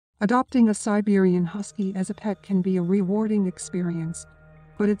Adopting a Siberian Husky as a pet can be a rewarding experience,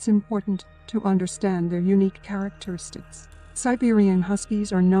 but it's important to understand their unique characteristics. Siberian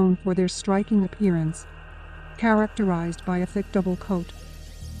Huskies are known for their striking appearance, characterized by a thick double coat,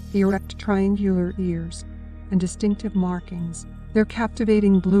 erect triangular ears, and distinctive markings. Their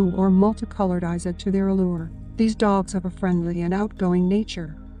captivating blue or multicolored eyes add to their allure. These dogs have a friendly and outgoing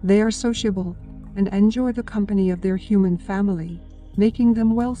nature. They are sociable and enjoy the company of their human family, making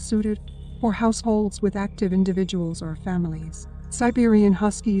them well-suited for households with active individuals or families. Siberian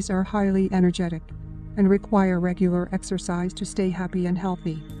Huskies are highly energetic and require regular exercise to stay happy and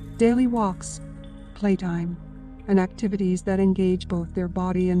healthy. Daily walks, playtime, and activities that engage both their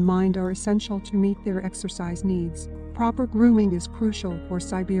body and mind are essential to meet their exercise needs. Proper grooming is crucial for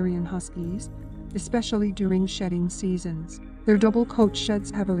Siberian Huskies, especially during shedding seasons. Their double coat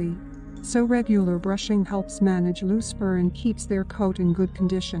sheds heavily, so regular brushing helps manage loose fur and keeps their coat in good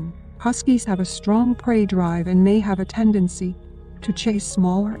condition. Huskies have a strong prey drive and may have a tendency to chase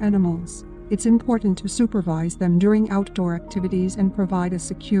smaller animals. It's important to supervise them during outdoor activities and provide a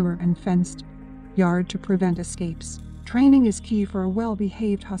secure and fenced yard to prevent escapes. Training is key for a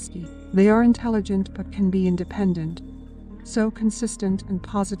well-behaved husky. They are intelligent but can be independent, so consistent and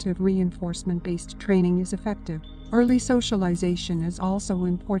positive reinforcement-based training is effective. Early socialization is also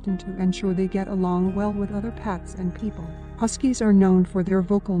important to ensure they get along well with other pets and people. Huskies are known for their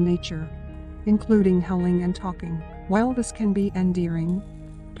vocal nature, including howling and talking. While this can be endearing,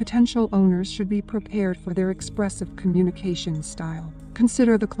 potential owners should be prepared for their expressive communication style.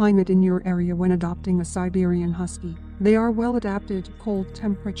 Consider the climate in your area when adopting a Siberian Husky. They are well adapted to cold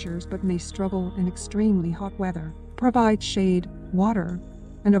temperatures but may struggle in extremely hot weather. Provide shade, water,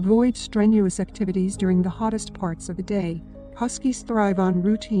 and avoid strenuous activities during the hottest parts of the day. Huskies thrive on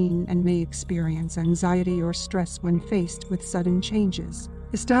routine and may experience anxiety or stress when faced with sudden changes.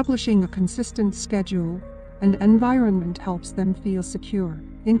 Establishing a consistent schedule and environment helps them feel secure.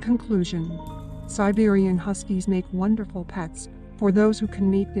 In conclusion, Siberian Huskies make wonderful pets for those who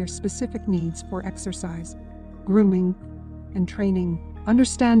can meet their specific needs for exercise, grooming, and training.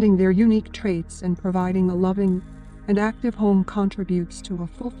 Understanding their unique traits and providing a loving and active home contributes to a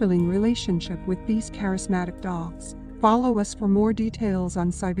fulfilling relationship with these charismatic dogs. Follow us for more details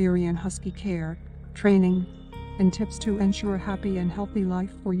on Siberian Husky care, training, and tips to ensure a happy and healthy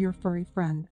life for your furry friend.